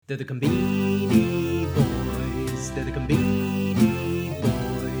They're the Conbini Boys. They're the Conbini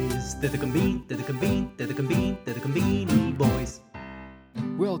Boys. They're the Conbini Boys.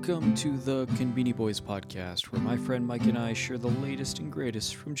 Welcome to the Conbini Boys podcast, where my friend Mike and I share the latest and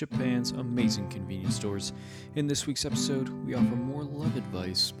greatest from Japan's amazing convenience stores. In this week's episode, we offer more love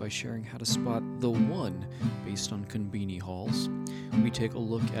advice by sharing how to spot the one based on Conbini hauls. We take a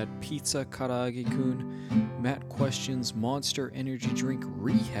look at Pizza Karaage-kun, Matt questions Monster Energy Drink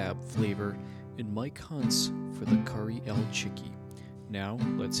Rehab flavor, and Mike hunts for the Curry El Chicky. Now,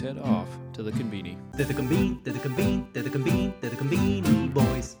 let's head off to the Conbini. They're the Conbini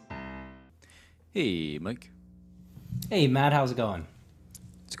Boys. Hey, Mike. Hey, Matt, how's it going?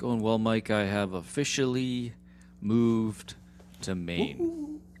 It's going well, Mike. I have officially moved to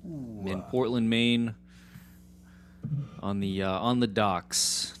Maine. I'm in Portland, Maine, on the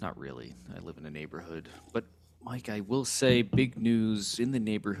docks. Not really. I live in a neighborhood. But, Mike, I will say big news. In the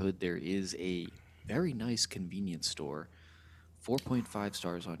neighborhood, there is a very nice convenience store, 4.5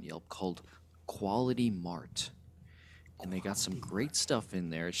 stars on Yelp, called Quality Mart. And they got some great stuff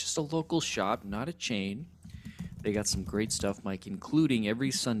in there. It's just a local shop, not a chain. They got some great stuff, Mike, including every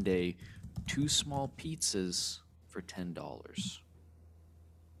Sunday, 2 small pizzas for $10.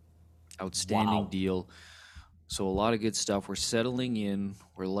 Outstanding deal. So a lot of good stuff. We're settling in.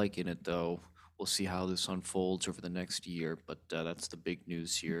 We're liking it, though. We'll see how this unfolds over the next year. But that's the big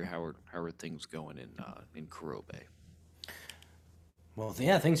news here. How are things going in Kurobe? Well,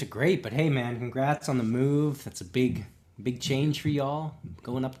 yeah, things are great, but hey, man, congrats on the move. That's a big change for y'all,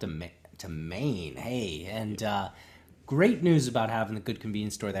 going up to Maine. Hey, and great news about having the good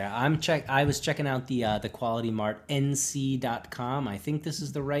convenience store there. I was checking out the Quality Mart NC.com. I think this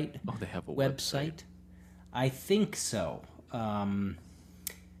is the right they have a website. I think so.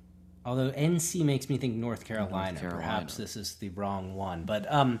 Although NC makes me think North Carolina. Perhaps this is the wrong one, but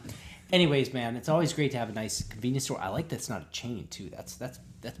anyways, man, it's always great to have a nice convenience store. I like that it's not a chain too. That's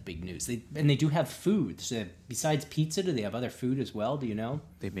big news. They do have food. So besides pizza, do they have other food as well? Do you know?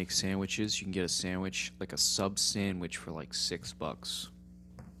 They make sandwiches. You can get a sandwich, like a sub sandwich, for like $6.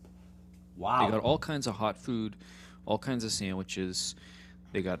 Wow. They got all kinds of hot food, all kinds of sandwiches.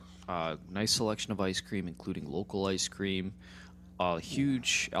 They got a nice selection of ice cream, including local ice cream. A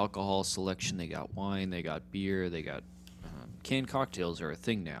huge alcohol selection. They got wine. They got beer. They got canned cocktails are a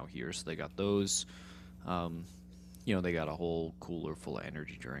thing now here, so they got those. They got a whole cooler full of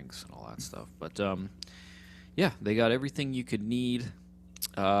energy drinks and all that stuff. But yeah, they got everything you could need.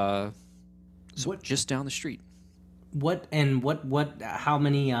 Just down the street. What? How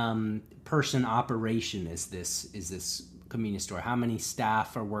many person operation is this convenience store? How many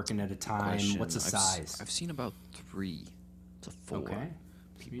staff are working at a time? What's the size? I've seen about 3 to 4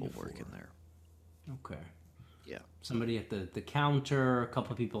 people working there. Okay. Yeah. Somebody at the counter, a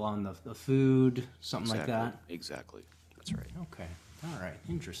couple of people on the food, something like that. Exactly. That's right. Okay. All right.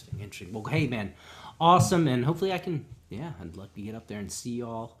 Interesting. Well, hey, man, awesome, and hopefully I'd love to get up there and see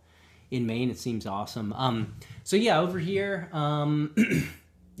y'all in Maine. It seems awesome. So yeah, over here,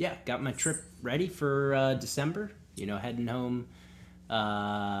 got my trip ready for December. Heading home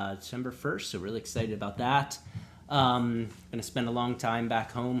December 1st. So really excited about that. Gonna spend a long time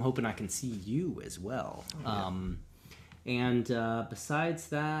back home, hoping I can see you as well. And besides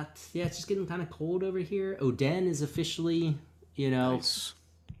that, it's just getting kind of cold over here. Oden is officially, Nice.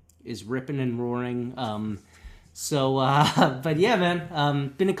 is ripping and roaring. But yeah,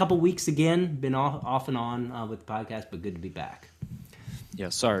 man, been a couple weeks again, been off and on with the podcast, but good to be back. Yeah,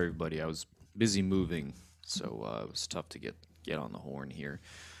 sorry everybody. I was busy moving, so it was tough to get on the horn here.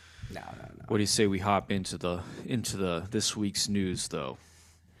 No. What do you say we hop into the this week's news, though?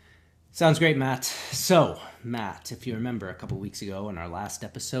 Sounds great, Matt. So, Matt, if you remember a couple weeks ago in our last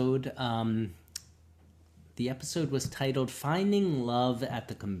episode, the episode was titled "Finding Love at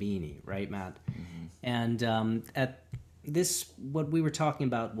the Conbini," right, Matt? Mm-hmm. And at this, what we were talking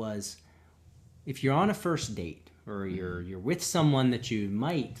about was if you're on a first date or you're with someone that you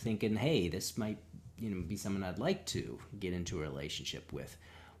might thinking, hey, this might be someone I'd like to get into a relationship with.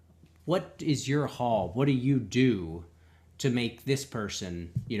 What is your haul? What do you do to make this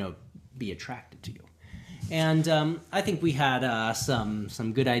person, be attracted to you? And I think we had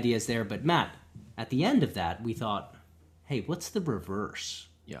some good ideas there. But Matt, at the end of that, we thought, hey, what's the reverse?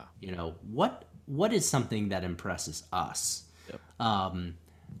 Yeah. What is something that impresses us? Yep.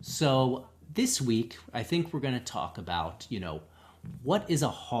 So this week, I think we're going to talk about, what is a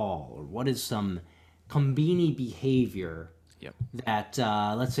haul or what is some Conbini behavior. Yep. That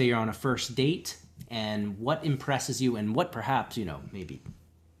let's say you're on a first date, and what impresses you, and what perhaps maybe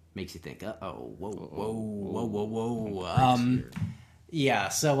makes you think, whoa. Yeah.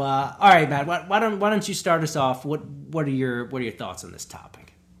 So, all right, Matt. Why don't you start us off? What are your thoughts on this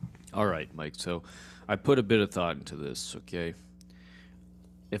topic? All right, Mike. So I put a bit of thought into this, okay?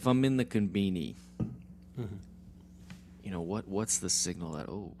 If I'm in the conveni, what's the signal that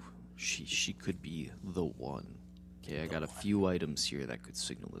she could be the one? Okay, I got a few items here that could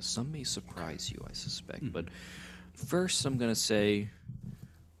signal this. Some may surprise you, I suspect. But first, I'm gonna say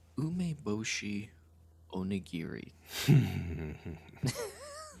umeboshi onigiri.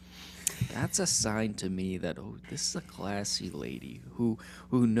 That's a sign to me that this is a classy lady who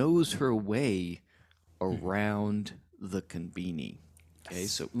knows her way around the conveni. Okay,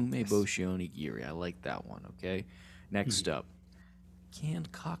 so umeboshi onigiri, I like that one. Okay, next up,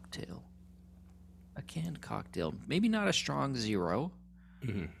 canned cocktail. A canned cocktail, maybe not a strong zero,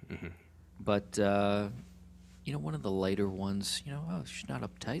 but one of the lighter ones. She's not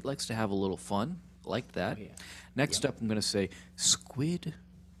uptight, likes to have a little fun. Like that. Yeah. Next up, I'm gonna say squid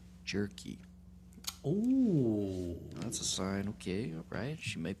jerky. Ooh. That's a sign. Okay, all right.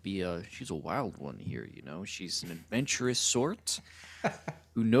 She might be she's a wild one here, She's an adventurous sort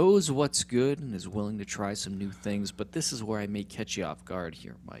who knows what's good and is willing to try some new things. But this is where I may catch you off guard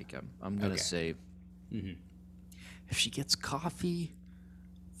here, Mike. I'm gonna Okay. say if she gets coffee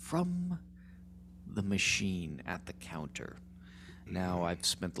from the machine at the counter. Now, I've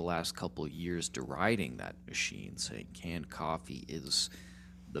spent the last couple of years deriding that machine, saying canned coffee is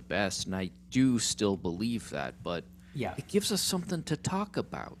the best, and I do still believe that, but Yeah. it gives us something to talk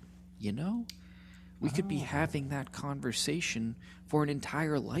about, We could be having that conversation for an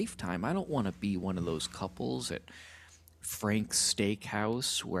entire lifetime. I don't want to be one of those couples at Frank's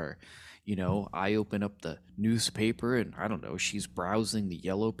Steakhouse where, I open up the newspaper and I don't know, she's browsing the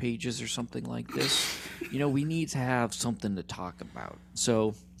yellow pages or something like this. We need to have something to talk about.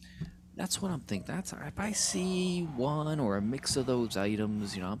 So that's what I'm thinking. That's if I see one or a mix of those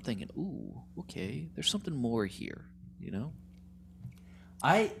items, I'm thinking, ooh, okay, there's something more here,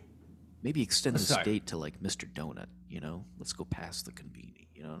 I Maybe extend this sorry. date to like Mr. Donut, Let's go past the conveni,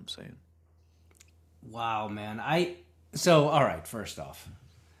 you know what I'm saying? Wow, man. So all right. First off,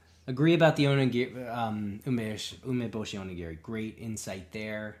 agree about the onigiri, umeboshi onigiri. Great insight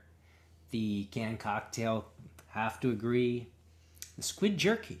there. The canned cocktail, have to agree. The squid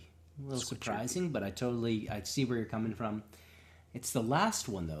jerky, a little surprising, but I see where you're coming from. It's the last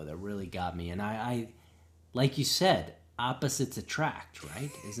one though that really got me, and I like you said, opposites attract,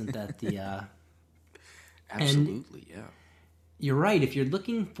 right? Isn't that the? Absolutely, yeah. You're right. If you're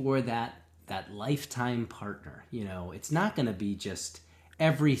looking for that lifetime partner, it's not going to be just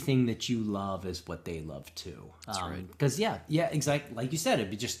everything that you love is what they love too. That's right. Because yeah, exactly. Like you said,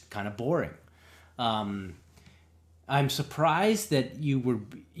 it'd be just kind of boring. I'm surprised that you were,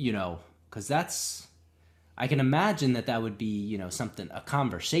 because that's. I can imagine that would be, a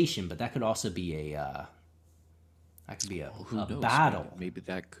conversation, but that could also be Who a knows? battle. Maybe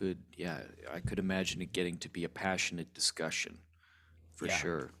that could, yeah, I could imagine it getting to be a passionate discussion for Yeah.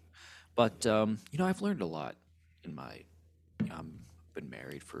 sure. But, I've learned a lot in my, I've been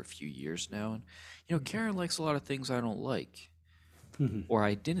married for a few years now. And, Karen likes a lot of things I don't like or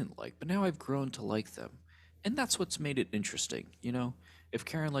I didn't like, but now I've grown to like them. And that's what's made it interesting, If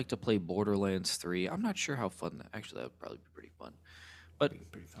Karen liked to play Borderlands 3, I'm not sure how fun actually, that would probably be pretty fun. But,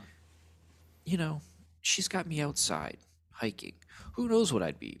 Pretty fun. She's got me outside hiking. Who knows what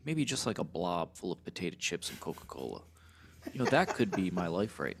I'd be? Maybe just like a blob full of potato chips and Coca-Cola. That could be my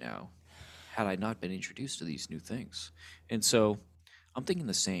life right now had I not been introduced to these new things. And so I'm thinking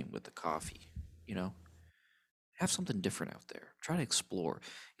the same with the coffee, Have something different out there. Try to explore.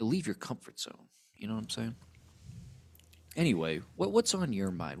 You'll leave your comfort zone. You know what I'm saying? Anyway, what's on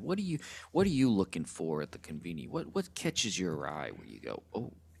your mind? What are you looking for at the conveni? What catches your eye where you go,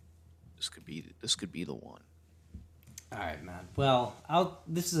 oh, this could be the one. All right, man. Well,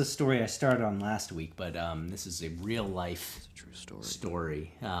 this is a story I started on last week, but this is a real life It's a true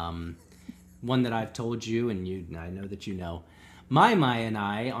story. one that I've told you, and I know that you know. Mai and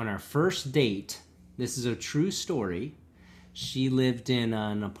I, on our first date, this is a true story. She lived in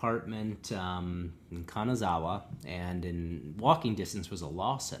an apartment in Kanazawa, and in walking distance was a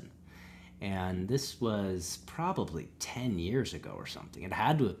Lawson. And this was probably 10 years ago or something. It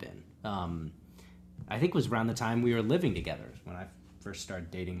had to have been. I think it was around the time we were living together when I first started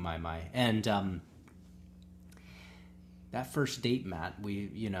dating Mai. And that first date, Matt,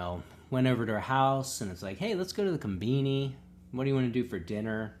 we, went over to her house, and it's like, hey, let's go to the Conbini. What do you want to do for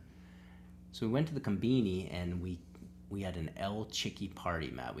dinner? So we went to the Conbini, and we had an El Chicky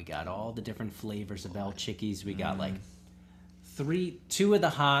party, Matt. We got all the different flavors of El Chickies. We got like two of the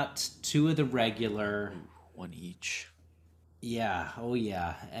hot, two of the regular. One each. Yeah, oh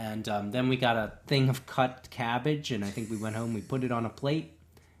yeah. And then we got a thing of cut cabbage, and I think we went home, we put it on a plate,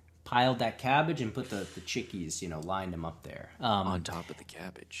 piled that cabbage, and put the chickies, lined them up there. On top of the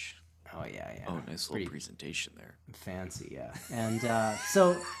cabbage. Oh yeah, yeah. Oh, nice little Pretty presentation there. fancy, yeah. And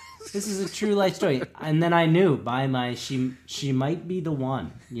so this is a true life story. And then I knew by my she might be the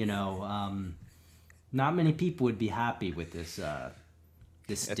one. Not many people would be happy with this At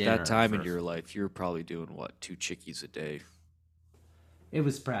dinner. that time in your life, you were probably doing what, 2 chickies a day? It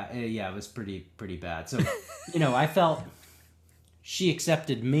was yeah, it was pretty bad. So, I felt she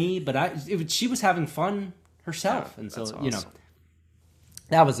accepted me, but she was having fun herself, Yeah, and so that's awesome.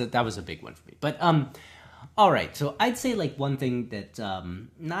 that was a big one for me. But all right, so I'd say like one thing that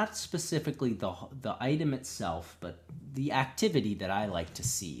not specifically the item itself, but the activity that I like to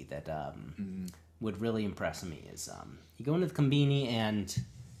see that would really impress me is you go into the Combini and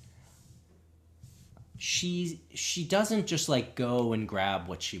she doesn't just like go and grab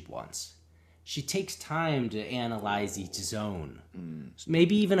what she wants. She takes time to analyze each zone.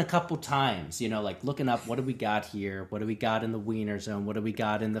 Maybe even a couple times, like looking up what do we got here? What do we got in the wiener zone? What do we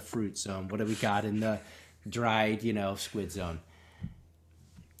got in the fruit zone? What do we got in the dried, squid zone?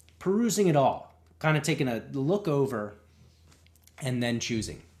 Perusing it all, kind of taking a look over and then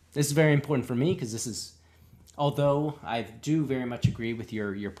choosing. This is very important for me because this is, although I do very much agree with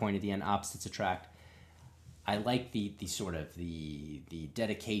your point at the end, opposites attract. I like the sort of the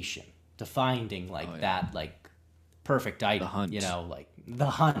dedication to finding that like perfect item. The hunt. Like the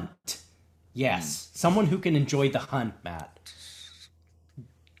hunt. Yes, someone who can enjoy the hunt, Matt.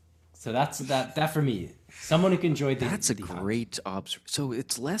 So that's that for me. Someone who can enjoy the. That's a the hunt. great observation. So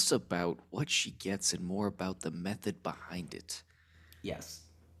it's less about what she gets and more about the method behind it. Yes.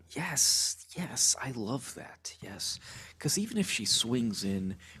 Yes, I love that. Yes. Because even if she swings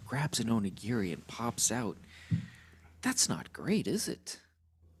in, grabs an onigiri, and pops out, that's not great, is it?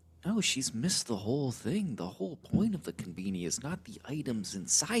 No, she's missed the whole thing. The whole point of the konbini is not the items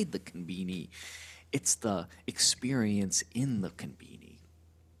inside the konbini, it's the experience in the konbini.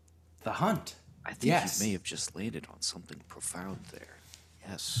 The hunt. I think Yes. you may have just landed on something profound there.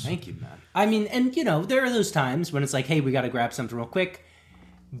 Yes. Thank you, man. I mean, and there are those times when it's like, hey, we got to grab something real quick.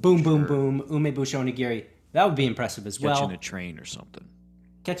 Boom, boom, boom. Umeboshi onigiri. That would be impressive as well. Catching a train or something.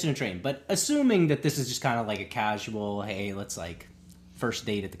 Catching a train. But assuming that this is just kind of like a casual, hey, let's like first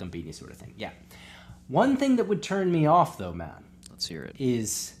date at the Konbini sort of thing. Yeah. One thing that would turn me off though, man, Let's hear it.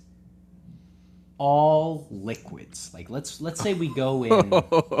 is all liquids. Like let's say we go in.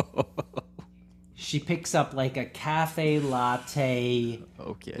 She picks up like a cafe latte,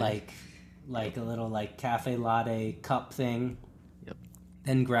 Okay. like a little like cafe latte cup thing. Yep.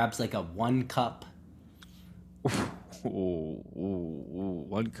 Then grabs like a 1 cup. Ooh,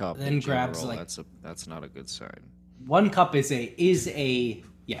 1 cup. Then in grabs, general, like- that's not a good sign. 1 cup is a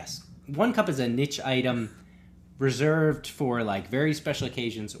yes. 1 cup is a niche item reserved for like very special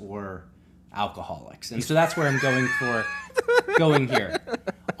occasions or alcoholics, and so that's where I'm going here.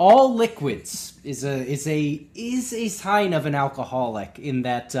 All liquids is a sign of an alcoholic in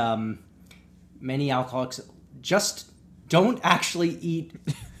that many alcoholics just don't actually eat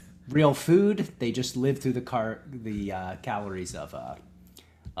real food. They just live through the calories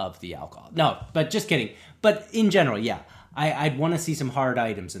of the alcohol. No, but just kidding. But in general, yeah, I'd want to see some hard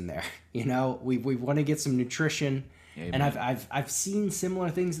items in there. We want to get some nutrition, and I've seen similar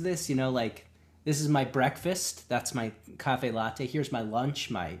things to this. Like this is my breakfast. That's my cafe latte. Here's my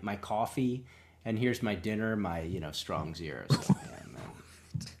lunch, my coffee, and here's my dinner, my strong zero. So, yeah,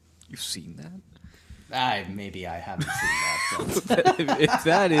 man. You've seen that? Maybe I haven't seen that. But If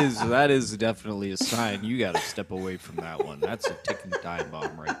that is definitely a sign. You got to step away from that one. That's a ticking time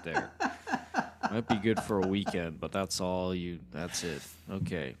bomb right there. Might be good for a weekend, but that's all you. That's it.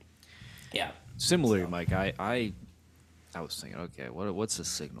 Okay. yeah. Similarly, Mike, I was thinking, okay, what's the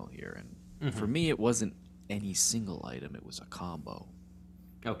signal here? And for me, it wasn't any single item; it was a combo.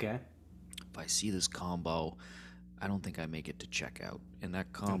 Okay. If I see this combo, I don't think I make it to checkout. And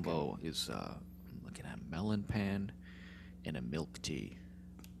that combo is I'm looking at melon pan and a milk tea.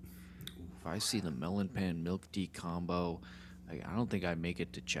 If I see the melon pan milk tea combo, I don't think I make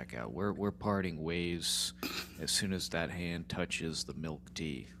it to checkout. We're parting ways as soon as that hand touches the milk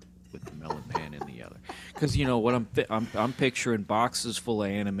tea with the melon pan in the other. Because you know what I'm picturing boxes full of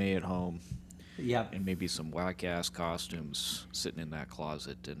anime at home Yep. and maybe some whack ass costumes sitting in that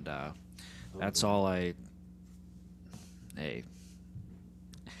closet, and that's all I. Hey,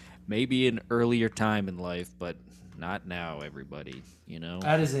 maybe an earlier time in life, but not now, everybody.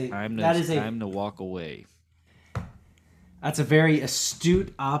 That is a time that is a time to walk away. That's a very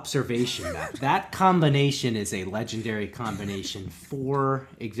astute observation, Matt. That combination is a legendary combination for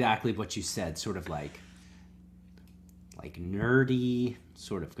exactly what you said, sort of like nerdy,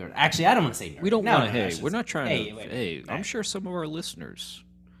 sort of good. Actually, I don't want to say nerdy. We don't No, want to. no, no, I Hey, should we're say- not trying Hey, to. wait, Hey, I'm wait. sure some of our listeners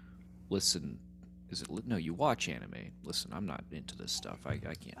listen. Is it? No, you watch anime. Listen, I'm not into this stuff. I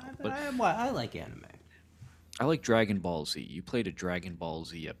can't help. But I like anime. I like Dragon Ball Z. You played a Dragon Ball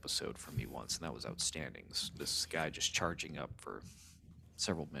Z episode for me once, and that was outstanding. This guy just charging up for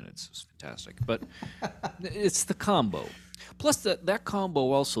several minutes is fantastic. But it's the combo. Plus, that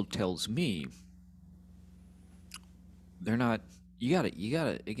combo also tells me they're not. You gotta.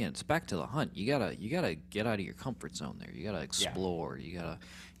 Again, it's back to the hunt. You gotta get out of your comfort zone. There, you gotta explore. You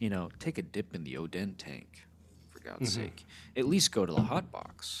gotta, take a dip in the Oden tank, for God's sake. At least go to the hot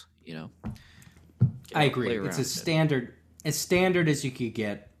box. Get I out, agree. play It's around as standard as you could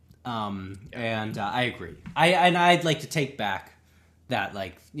get, and I agree. I'd like to take back that,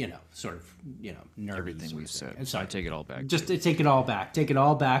 sort of, nerdy Everything sort we've of thing. said. I'm sorry. I take it all back. Just to take it all back. Take it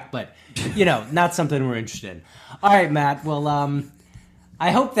all back, but not something we're interested in. All right, Matt. Well,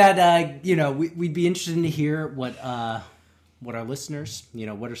 I hope that we'd be interested to hear what our listeners,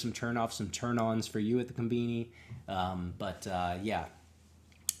 what are some turn-offs, some turn-ons for you at the Conbini. Yeah,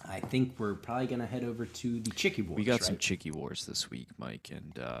 I think we're probably gonna head over to the Chicky Wars. We got right? some Chicky Wars this week, Mike,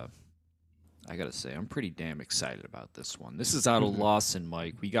 and I gotta say, I'm pretty damn excited about this one. This is out of Lawson,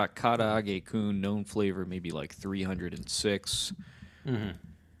 Mike. We got Karaage-kun, known flavor, maybe like 306.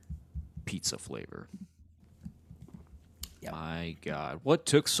 Pizza flavor. Yep. My God, what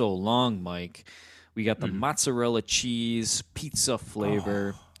took so long, Mike? We got the mozzarella cheese pizza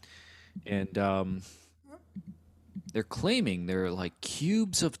flavor, and they're claiming they're like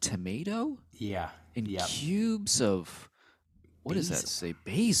cubes of tomato Yeah. and Yep. cubes of what does that say?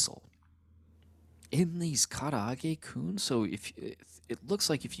 Basil in these karaage-kun. So if it looks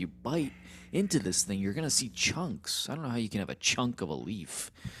like if you bite into this thing, you're gonna see chunks. I don't know how you can have a chunk of a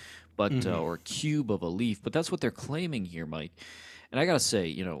leaf, but or a cube of a leaf, but that's what they're claiming here, Mike. And I gotta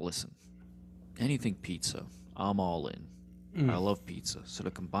say, listen, anything pizza, I'm all in. I love pizza. So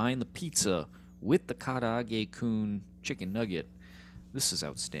to combine the pizza with the karaage-kun chicken nugget, this is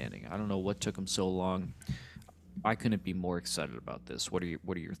outstanding. I don't know what took them so long. I couldn't be more excited about this. What are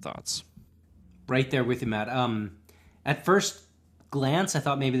your thoughts? Right there with you, Matt. At first glance, I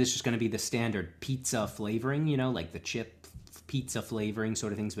thought maybe this was going to be the standard pizza flavoring, like the chip pizza flavoring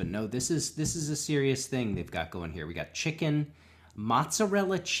sort of things. But no, this is a serious thing they've got going here. We got chicken,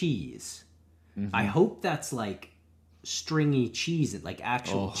 mozzarella cheese. I hope that's like stringy cheese, like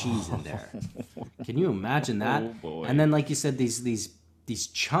actual cheese in there. Can you imagine that? Oh, boy. And then, like you said, these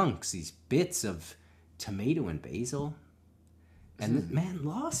chunks, these bits of tomato and basil. And man,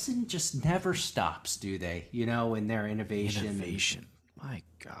 Lawson just never stops, do they? In their innovation. Innovation. My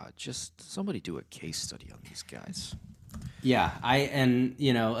God, just somebody do a case study on these guys. Yeah,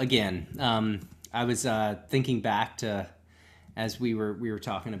 again, I was thinking back to as we were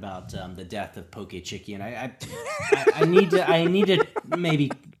talking about the death of Poke Chicky, and I need to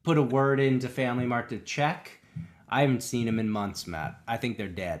maybe put a word into Family Mart to check. I haven't seen them in months, Matt. I think they're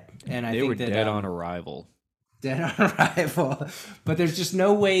dead, and I They think were that, dead on arrival. dead on arrival. But there's just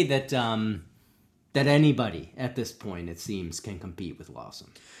no way that that anybody at this point, it seems, can compete with Lawson.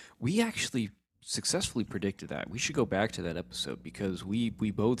 We actually successfully predicted that. We should go back to that episode because we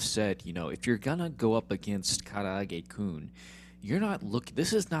both said, if you're gonna go up against Karaage-kun, you're not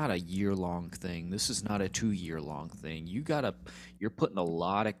this is not a year-long thing. This is not a 2-year-long thing. You're putting a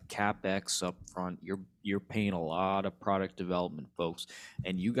lot of CapEx up front. You're paying a lot of product development folks,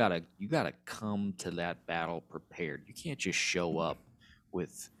 and you gotta come to that battle prepared. You can't just show up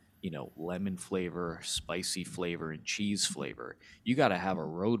with lemon flavor, spicy flavor, and cheese flavor. You gotta have a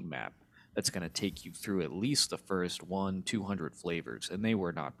roadmap that's gonna take you through at least the first 200 flavors, and they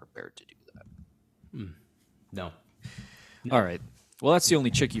were not prepared to do that. No. All right. Well, that's the only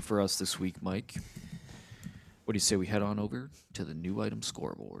Chicky for us this week, Mike. What do you say we head on over to the new item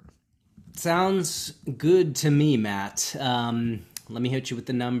scoreboard? Sounds good to me, Matt. Let me hit you with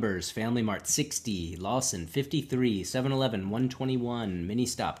the numbers. Family Mart 60, Lawson 53, 7-Eleven 121, Mini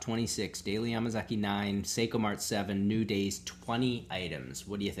Stop 26, Daily Yamazaki 9, Seiko Mart 7, New Days 20 items.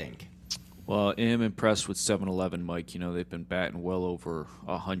 What do you think? Well, I am impressed with 7-Eleven, Mike. They've been batting well over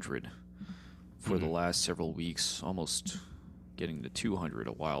 100 for the last several weeks, almost getting to 200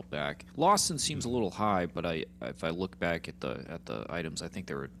 a while back. Lawson seems a little high, but if I look back at the items, I think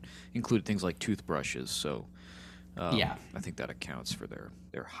they were included things like toothbrushes. So Yeah. I think that accounts for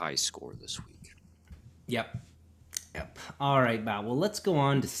their high score this week. Yep. All right, Matt. Well, let's go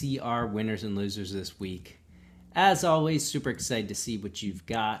on to see our winners and losers this week. As always, super excited to see what you've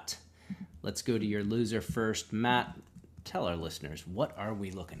got. Let's go to your loser first. Matt, tell our listeners, what are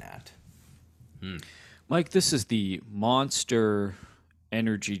we looking at? Mike, this is the Monster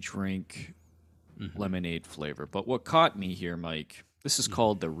energy drink lemonade flavor. But what caught me here, Mike, this is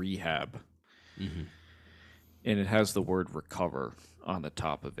called the Rehab. And it has the word recover on the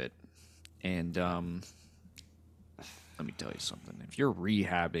top of it. And let me tell you something. If you're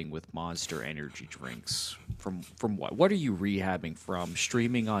rehabbing with Monster energy drinks, from what? What are you rehabbing from?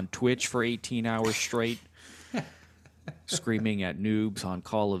 Streaming on Twitch for 18 hours straight? Screaming at noobs on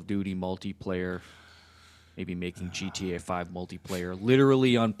Call of Duty multiplayer? Maybe making GTA 5 multiplayer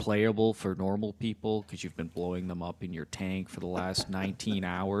literally unplayable for normal people because you've been blowing them up in your tank for the last 19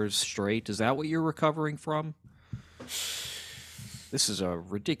 hours straight? Is that what you're recovering from? This is a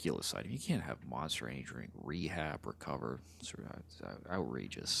ridiculous item. You can't have Monster Energy drink rehab recover. It's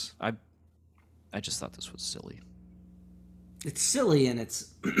outrageous. I just thought this was silly. It's silly and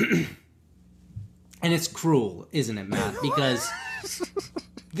it's and it's cruel, isn't it, Matt? Because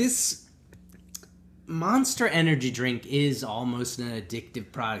this Monster Energy drink is almost an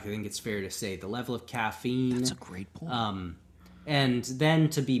addictive product. I think it's fair to say the level of caffeine. That's a great point. And then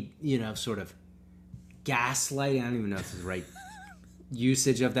to be, sort of gaslighting. I don't even know if it's the right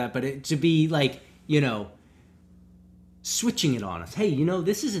usage of that, but to be like, switching it on us. Hey,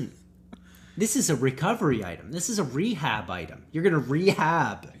 this is a recovery item. This is a rehab item. You're gonna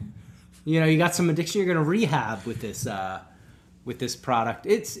rehab. You got some addiction. You're gonna rehab with this product.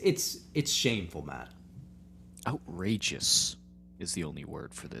 It's shameful, Matt. Outrageous is the only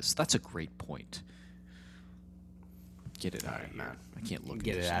word for this. That's a great point. Get it out of here. Matt. I can't look.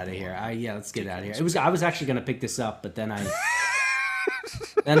 Get at it this out of anymore. here. Let's get it out of here. I was actually gonna pick this up, but then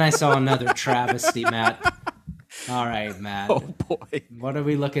I saw another travesty, Matt. All right, Matt. Oh boy. What are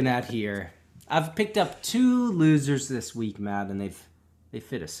we looking at here? I've picked up 2 losers this week, Matt, and they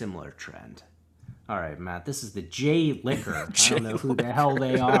fit a similar trend. All right, Matt. This is the J Liquor. I don't know who the hell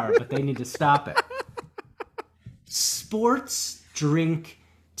they are, but they need to stop it. Sports drink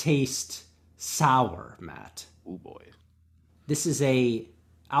taste sour, Matt. Oh boy. This is a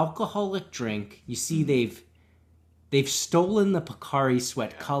alcoholic drink. You see, they've stolen the Pocari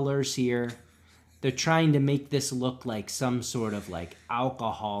Sweat colors here. They're trying to make this look like some sort of like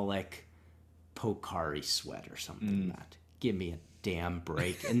alcoholic Pocari Sweat or something, Matt. Give me a damn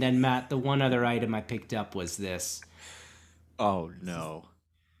break. And then, Matt, the one other item I picked up was this. Oh no.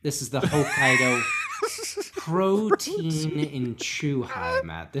 This is the Hokkaido Protein in Chew High,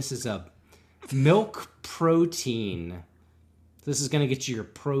 Matt. This is a milk protein. This is going to get you your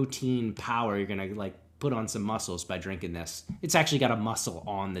protein power. You're going to put on some muscles by drinking this. It's actually got a muscle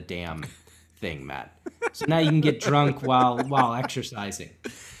on the damn thing, Matt. So now you can get drunk while exercising.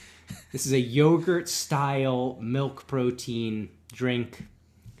 This is a yogurt style milk protein drink.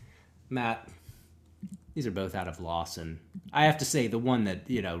 Matt, these are both out of Lawson. I have to say the one that,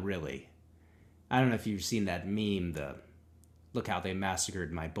 really, I don't know if you've seen that meme, the look how they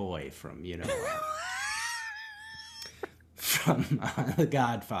massacred my boy from, from The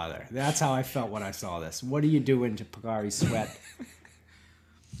Godfather. That's how I felt when I saw this. What are you doing to Pocari Sweat?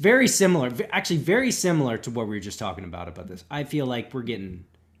 Very similar, actually very similar to what we were just talking about this. I feel like we're getting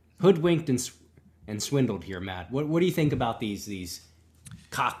hoodwinked and swindled here, Matt. What do you think about these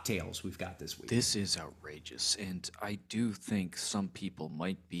cocktails we've got this week? This is outrageous, and I do think some people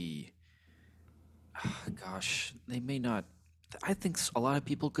might be. Gosh, they may not. I think a lot of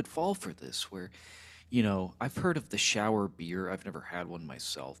people could fall for this. Where, I've heard of the shower beer. I've never had one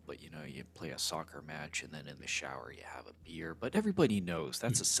myself, but you play a soccer match and then in the shower you have a beer. But everybody knows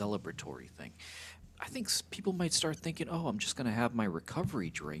that's a celebratory thing. I think people might start thinking, oh, I'm just going to have my recovery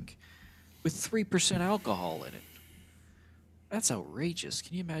drink with 3% alcohol in it. That's outrageous.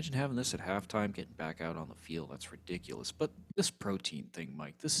 Can you imagine having this at halftime, getting back out on the field? That's ridiculous. But this protein thing,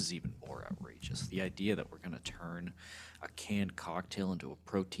 Mike, this is even more outrageous. The idea that we're going to turn a canned cocktail into a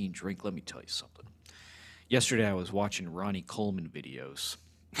protein drink, let me tell you something. Yesterday I was watching Ronnie Coleman videos,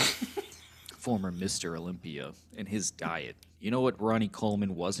 former Mr. Olympia, and his diet. You know what Ronnie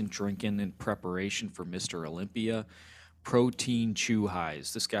Coleman wasn't drinking in preparation for Mr. Olympia? Protein chew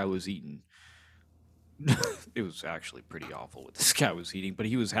highs. This guy was eating. It was actually pretty awful what this guy was eating, but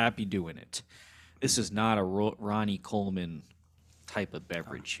he was happy doing it. This is not a Ronnie Coleman type of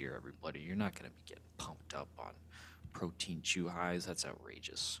beverage here, everybody. You're not going to be getting pumped up on protein chew highs. That's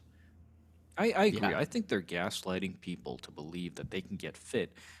outrageous. I agree. Yeah. I think they're gaslighting people to believe that they can get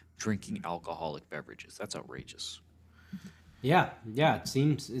fit drinking alcoholic beverages. That's outrageous. Yeah, it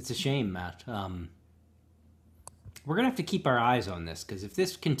seems it's a shame, Matt. We're gonna have to keep our eyes on this because if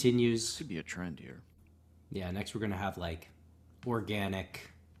this continues, Could be a trend here. Yeah, next we're gonna have like organic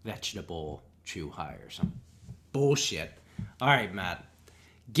vegetable chew high or some bullshit. All right, Matt.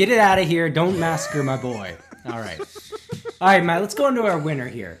 Get it out of here. Don't massacre my boy. All right. All right, Matt, let's go into our winner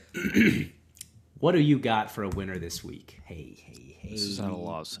here. What do you got for a winner this week? Hey. This is not a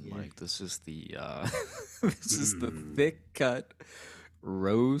Lawson, Mike. This is the this is the thick cut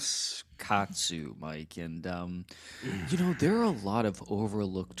roast katsu, Mike. And there are a lot of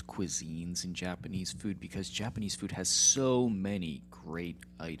overlooked cuisines in Japanese food because Japanese food has so many great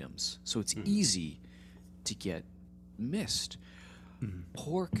items. So it's easy to get missed.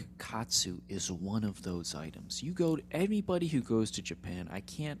 Pork katsu is one of those items. Anybody who goes to Japan, I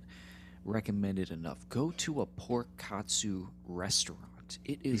can't recommend it enough. Go to a pork katsu restaurant.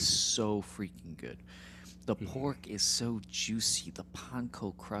 It is so freaking good. The pork is so juicy. The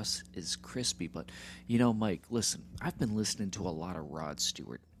panko crust is crispy. But, Mike, listen, I've been listening to a lot of Rod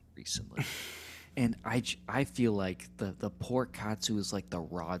Stewart recently. And I feel like the pork katsu is like the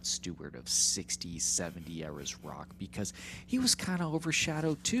Rod Stewart of 60s, 70s eras rock because he was kind of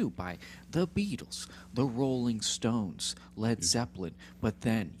overshadowed too by the Beatles, the Rolling Stones, Led Zeppelin. But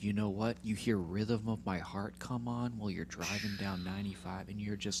then, you know what? You hear Rhythm of My Heart come on while you're driving down 95 and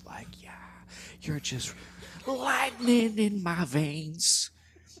you're just like, yeah, you're just lightning in my veins.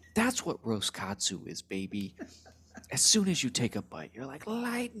 That's what roast katsu is, baby. As soon as you take a bite, you're like,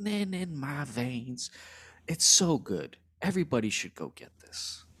 lightning in my veins. It's so good. Everybody should go get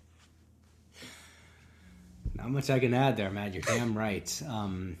this. Not much I can add there, Matt. You're damn right.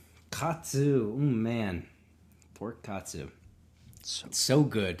 Katsu, man. Pork katsu. So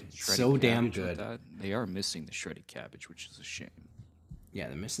good. So damn good. They are missing the shredded cabbage, which is a shame. Yeah,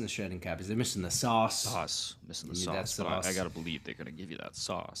 they're missing the shredded cabbage. They're missing the sauce. Missing the sauce. But I got to believe they're going to give you that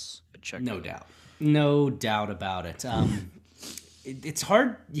sauce. No doubt. No doubt about it. It's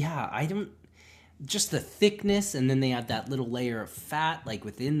hard. Yeah, I don't. Just the thickness, and then they add that little layer of fat, like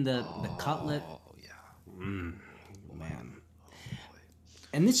within the cutlet. Oh yeah. Man.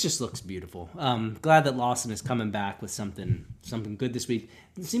 And this just looks beautiful. Glad that Lawson is coming back with something good this week.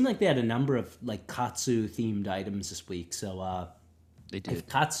 It seemed like they had a number of like katsu themed items this week. So they did. If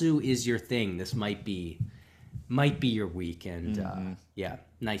katsu is your thing, this might be your week. And yeah,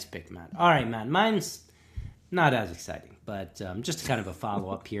 nice pick, Matt. All right, Matt. Mine's not as exciting, but just kind of a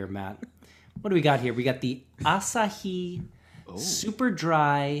follow-up here, Matt. What do we got here? We got the Asahi Super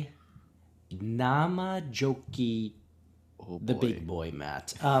Dry Namajoki, the big boy,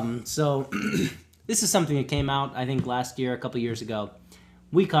 Matt. So this is something that came out, I think, last year, a couple years ago.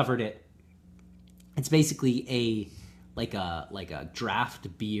 We covered it. It's basically a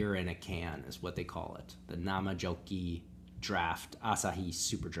draft beer in a can is what they call it. The Namajoki Draft Asahi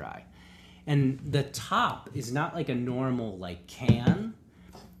Super Dry. And the top is not like a normal like can,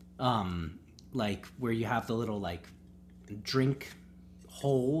 like where you have the little like drink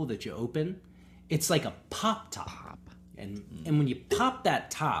hole that you open. It's like a pop top. And when you pop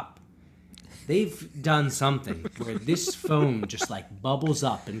that top, they've done something where this foam just like bubbles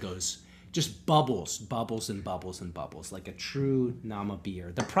up and goes, just bubbles and bubbles and bubbles, like a true Nama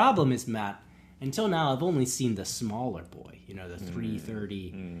beer. The problem is, Matt, until now, I've only seen the smaller boy, the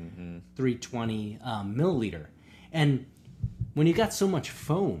 330, 320 milliliter. And when you got so much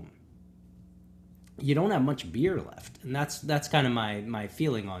foam, you don't have much beer left. And that's kind of my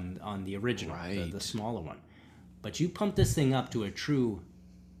feeling on the original, the smaller one. But you pump this thing up to a true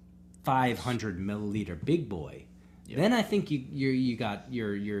 500 milliliter big boy, then I think you got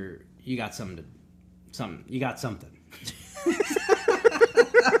something. You got something.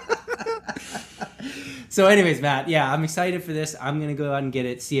 So anyways, Matt, yeah, I'm excited for this. I'm going to go out and get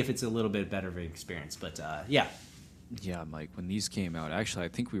it, see if it's a little bit better of an experience. But yeah. Yeah, Mike, when these came out, actually, I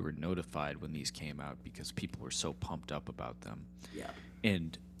think we were notified when these came out because people were so pumped up about them. Yeah.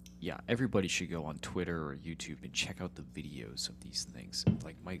 And yeah, everybody should go on Twitter or YouTube and check out the videos of these things.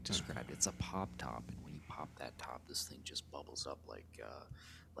 Like Mike described, it's a pop top. And when you pop that top, this thing just bubbles up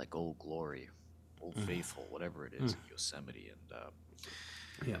like Old Glory, Old Faithful, whatever it is in Yosemite. And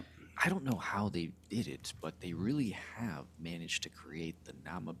yeah. I don't know how they did it, but they really have managed to create the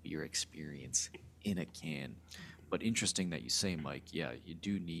Nama beer experience in a can. But interesting that you say, Mike, yeah, you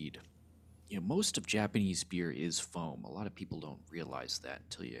do need, most of Japanese beer is foam. A lot of people don't realize that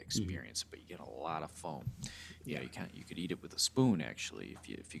until you experience it, but you get a lot of foam. Yeah, you could eat it with a spoon, actually,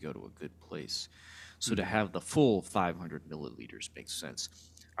 if you go to a good place. So to have the full 500 milliliters makes sense.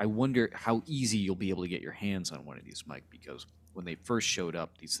 I wonder how easy you'll be able to get your hands on one of these, Mike, because when they first showed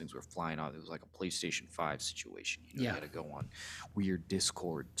up, these things were flying out. It was like a PlayStation 5 situation. You had to go on weird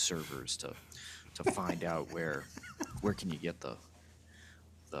Discord servers to find out where can you get the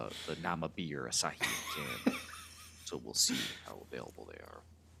the Nama beer Asahi can. So we'll see how available they are.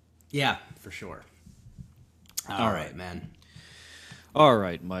 Yeah, for sure. All right, man. All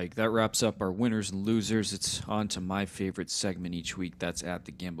right, Mike, that wraps up our winners and losers. It's on to my favorite segment each week. That's At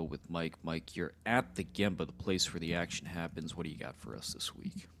the Gemba with Mike. Mike, you're at the Gemba, the place where the action happens. What do you got for us this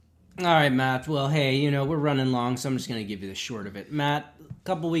week? All right, Matt. Well, hey, we're running long, so I'm just going to give you the short of it. Matt, a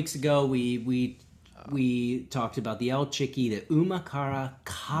couple weeks ago, we talked about the El Chicky, the Umakara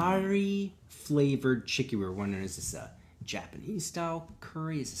curry flavored chicky. We were wondering, is this a Japanese style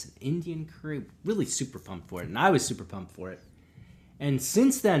curry? Is this an Indian curry? Really super pumped for it, and I was super pumped for it. And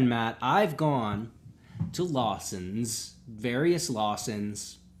since then, Matt, I've gone to Lawson's, various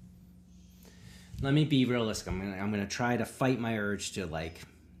Lawson's. Let me be realistic. I'm gonna try to fight my urge to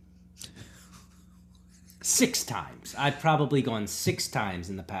 6 times. I've probably gone 6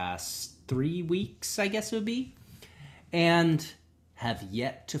 times in the past 3 weeks, I guess it would be, and have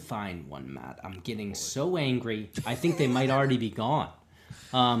yet to find one, Matt. I'm getting so angry. I think they might already be gone.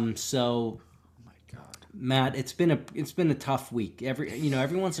 Matt, it's been a tough week. Every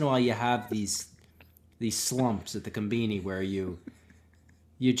once in a while you have these slumps at the Combini where you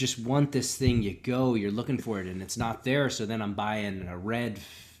just want this thing, you're looking for it and it's not there. So then I'm buying a red,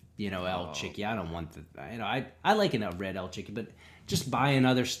 El Chicky. I don't want I like a red El Chicky, but just buying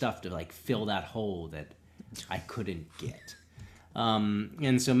other stuff to fill that hole that I couldn't get.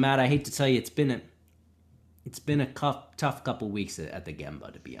 And so Matt, I hate to tell you, it's been a tough couple weeks at the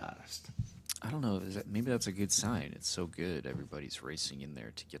Gemba, to be honest. I don't know. Maybe that's a good sign. It's so good. Everybody's racing in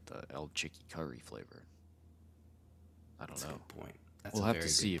there to get the El Chicky curry flavor. I don't know. That's a good point. We'll have to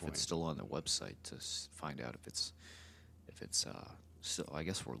see if it's still on their website to find out if it's still. I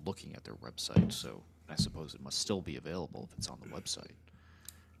guess we're looking at their website, so I suppose it must still be available if it's on the website.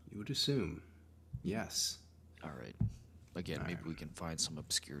 You would assume, yes. All right. Again, maybe we can find some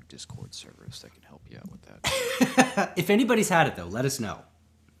obscure Discord service that can help you out with that. If anybody's had it though, let us know.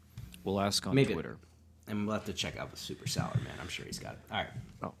 We'll ask on Maybe. Twitter. And we'll have to check out the Super Sour Man. I'm sure he's got it. All right.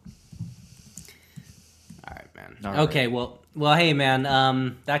 Oh. All right, man. All okay, right. Well, hey, man.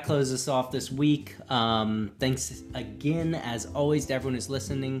 That closes us off this week. Thanks again, as always, to everyone who's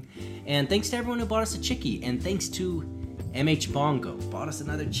listening, and thanks to everyone who bought us a chickie, and thanks to MH Bongo, bought us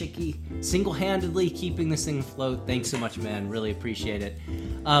another chickie, single-handedly keeping this thing afloat. Thanks so much, man. Really appreciate it.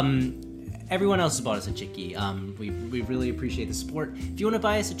 Everyone else has bought us a chickie. We really appreciate the support. If you want to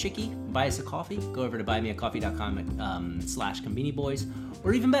buy us a chickie, buy us a coffee, go over to buymeacoffee.com/Conbini Boys.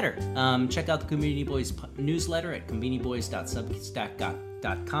 Or even better, check out the Conbini Boys newsletter at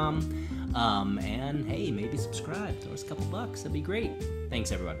conbiniboys.substack.com. And hey, maybe subscribe. Throw us a couple bucks. That'd be great.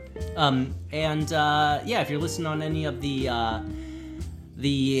 Thanks, everyone. If you're listening on any of the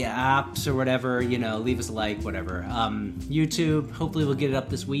apps or whatever, leave us a like, whatever. YouTube, hopefully we'll get it up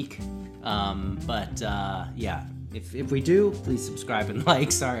this week. If we do, please subscribe and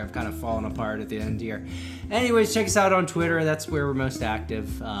like. Sorry, I've kind of fallen apart at the end here. Anyways, check us out on Twitter. That's where we're most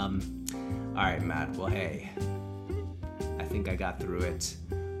active. All right, Matt. Well, hey, I think I got through it.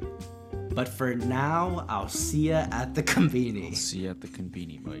 But for now, I'll see ya at the Conbini. See you at the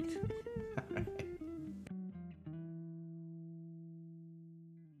Conbini, Mike.